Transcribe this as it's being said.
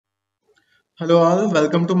Hello all,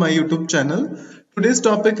 welcome to my YouTube channel. Today's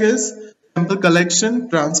topic is sample collection,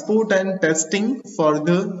 transport and testing for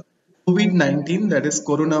the COVID-19, that is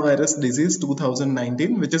coronavirus disease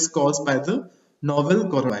 2019, which is caused by the novel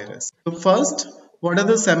coronavirus. So first, what are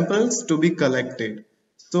the samples to be collected?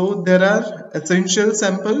 So there are essential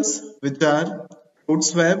samples which are throat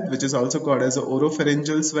swab, which is also called as a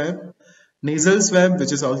oropharyngeal swab, nasal swab,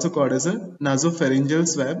 which is also called as a nasopharyngeal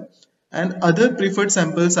swab, and other preferred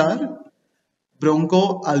samples are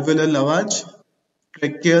bronchoalveolar lavage,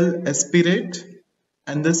 tracheal aspirate,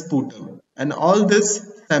 and the sputum. And all these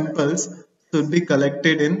samples should be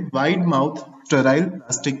collected in wide mouth sterile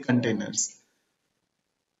plastic containers.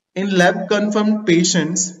 In lab confirmed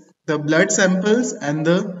patients, the blood samples and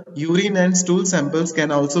the urine and stool samples can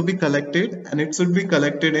also be collected, and it should be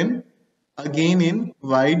collected in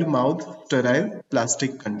wide mouth sterile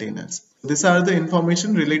plastic containers. These are the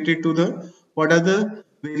information related to the what are the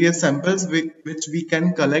various samples which we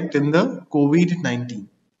can collect in the COVID-19.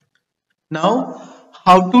 Now,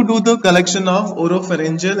 how to do the collection of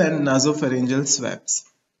oropharyngeal and nasopharyngeal swabs?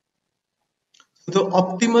 The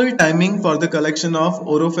optimal timing for the collection of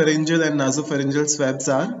oropharyngeal and nasopharyngeal swabs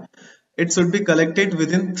are, it should be collected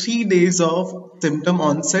within 3 days of symptom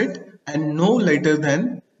onset and no later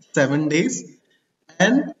than 7 days,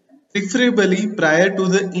 and preferably prior to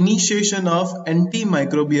the initiation of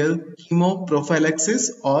antimicrobial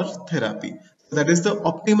chemoprophylaxis or therapy. That is the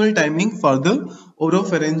optimal timing for the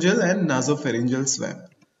oropharyngeal and nasopharyngeal swab.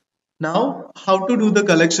 Now, how to do the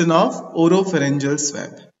collection of oropharyngeal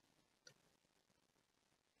swab?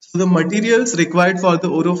 So the materials required for the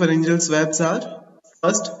oropharyngeal swabs are,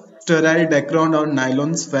 first, sterile Dacron or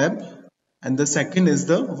nylon swab, and the second is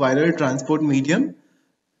the viral transport medium.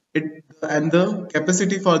 And the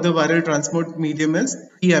capacity for the viral transport medium is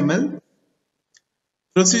 3 ml.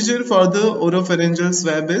 Procedure for the oropharyngeal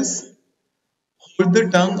swab is, hold the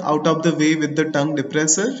tongue out of the way with the tongue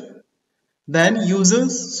depressor, then use a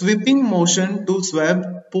sweeping motion to swab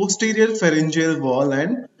posterior pharyngeal wall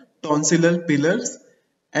and tonsillar pillars,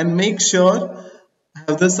 and make sure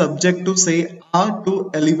have the subject to say "ah"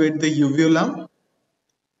 to elevate the uvula.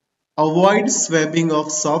 Avoid swabbing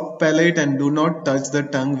of soft palate and do not touch the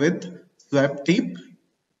tongue with swab tip,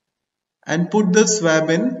 and put the swab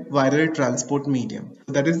in viral transport medium.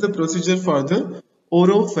 That is the procedure for the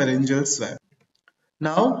oropharyngeal swab.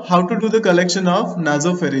 Now, how to do the collection of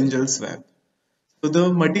nasopharyngeal swab? So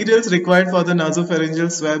the materials required for the nasopharyngeal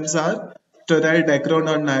swabs are sterile Dacron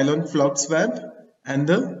or nylon flock swab and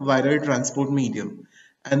the viral transport medium.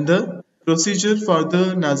 And the procedure for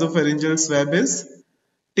the nasopharyngeal swab is,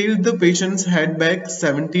 tilt the patient's head back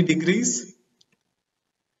 70 degrees,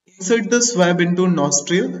 insert the swab into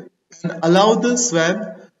nostril and allow the swab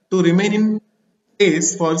to remain in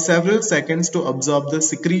place for several seconds to absorb the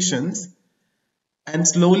secretions, and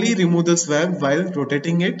slowly remove the swab while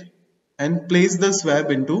rotating it and place the swab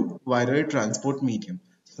into viral transport medium.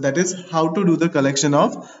 So that is how to do the collection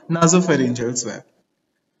of nasopharyngeal swab.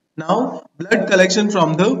 Now, blood collection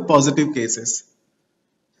from the positive cases.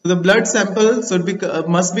 So the blood sample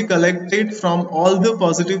must be collected from all the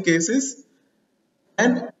positive cases,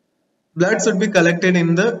 and blood should be collected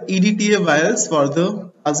in the EDTA vials for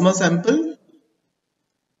the plasma sample,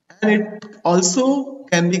 and it also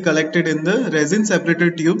can be collected in the resin separator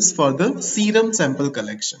tubes for the serum sample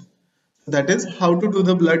collection. That is how to do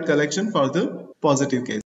the blood collection for the positive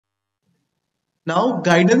case. Now,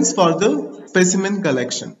 guidance for the specimen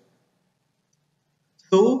collection.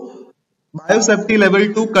 So, biosafety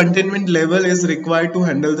level 2 containment level is required to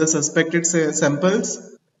handle the suspected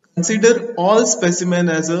samples. Consider all specimen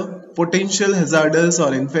as a potential hazardous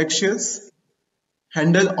or infectious.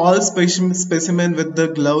 Handle all specimen with the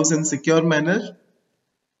gloves in secure manner.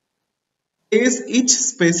 Place each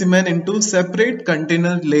specimen into separate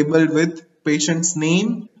container labeled with patient's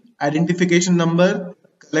name, identification number,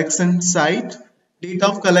 collection site, date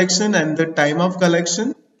of collection and the time of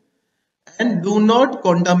collection. And do not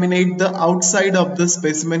contaminate the outside of the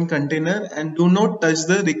specimen container, and do not touch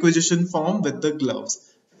the requisition form with the gloves.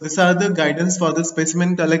 These are the guidance for the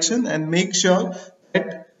specimen collection, and make sure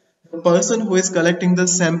that the person who is collecting the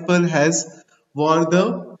sample has wore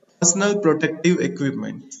the personal protective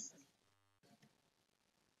equipment.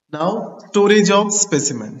 Now, storage of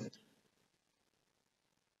specimen.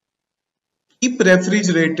 Keep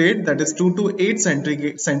refrigerated, that is 2 to 8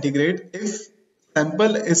 centigrade if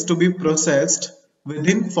sample is to be processed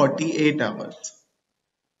within 48 hours.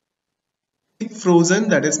 Keep frozen,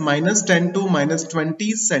 that is -10 to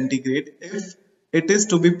 -20 centigrade if it is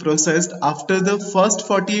to be processed after the first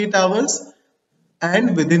 48 hours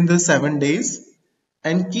and within the 7 days,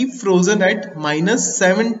 and keep frozen at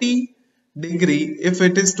 -70 degree if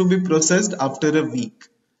it is to be processed after a week.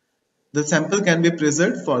 The sample can be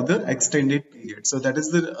preserved for the extended period. So that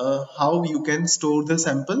is the how you can store the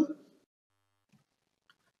sample.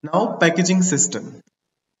 Now packaging system.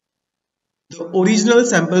 The original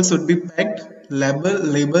sample should be packed,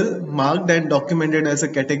 marked and documented as a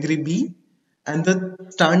category B, and the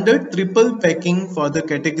standard triple packing for the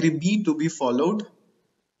category B to be followed.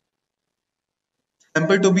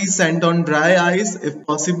 Sample to be sent on dry ice if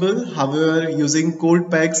possible, however using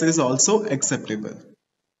cold packs is also acceptable.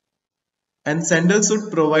 And sender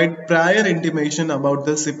should provide prior intimation about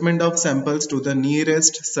the shipment of samples to the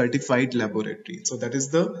nearest certified laboratory. So that is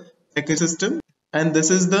the package system. And this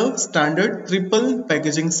is the standard triple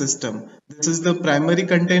packaging system. This is the primary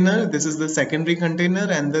container, this is the secondary container,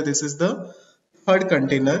 and this is the third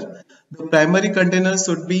container. The primary container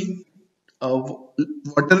should be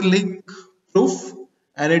water leak proof,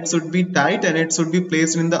 and it should be tight, and it should be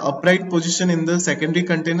placed in the upright position in the secondary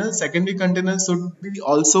container. Secondary container should be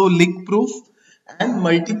also leak proof, and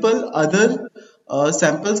multiple other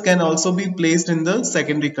samples can also be placed in the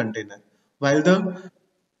secondary container. While the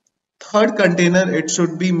third container, it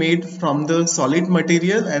should be made from the solid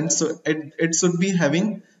material, and so it should be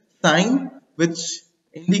having sign which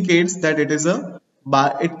indicates that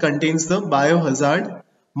it contains the biohazard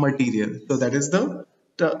material. So that is the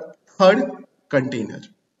third container.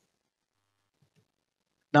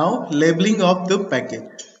 Now labeling of the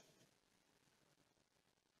package.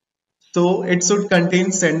 So it should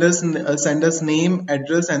contain sender's name,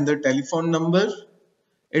 address, and the telephone number.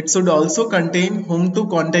 It should also contain whom to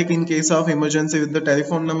contact in case of emergency with the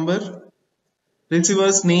telephone number.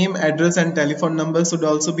 Receiver's name, address, and telephone number should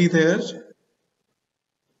also be there.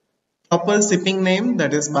 Proper shipping name,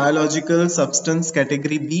 that is biological substance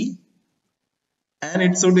category B, and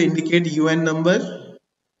it should indicate UN number.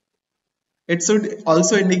 It should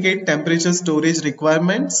also indicate temperature storage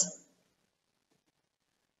requirements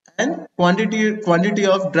and quantity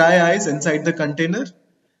of dry ice inside the container,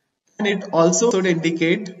 and it also should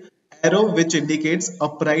indicate arrow which indicates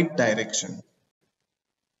upright direction.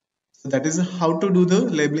 So that is how to do the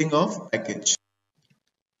labeling of package.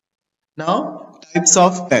 Now types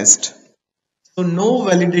of test. So no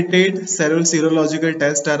validated serological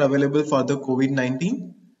tests are available for the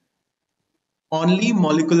COVID-19. Only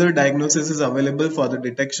molecular diagnosis is available for the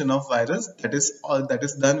detection of virus. That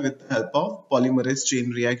is done with the help of polymerase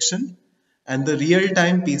chain reaction, and the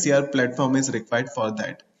real-time PCR platform is required for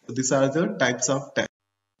that. So these are the types of tests.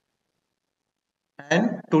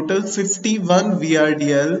 And total 51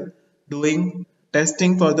 VRDL doing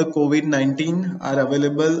testing for the COVID-19 are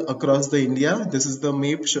available across the India. This is the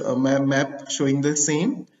map showing the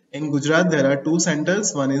same. In Gujarat, there are two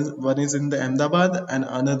centers. One is in the Ahmedabad and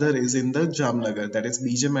another is in the Jamnagar. That is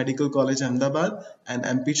BJ Medical College Ahmedabad and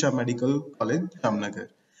MP Shah Medical College Jamnagar.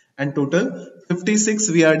 And total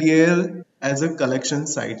 56 VRDL as a collection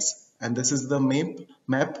sites. And this is the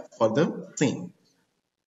map for the same.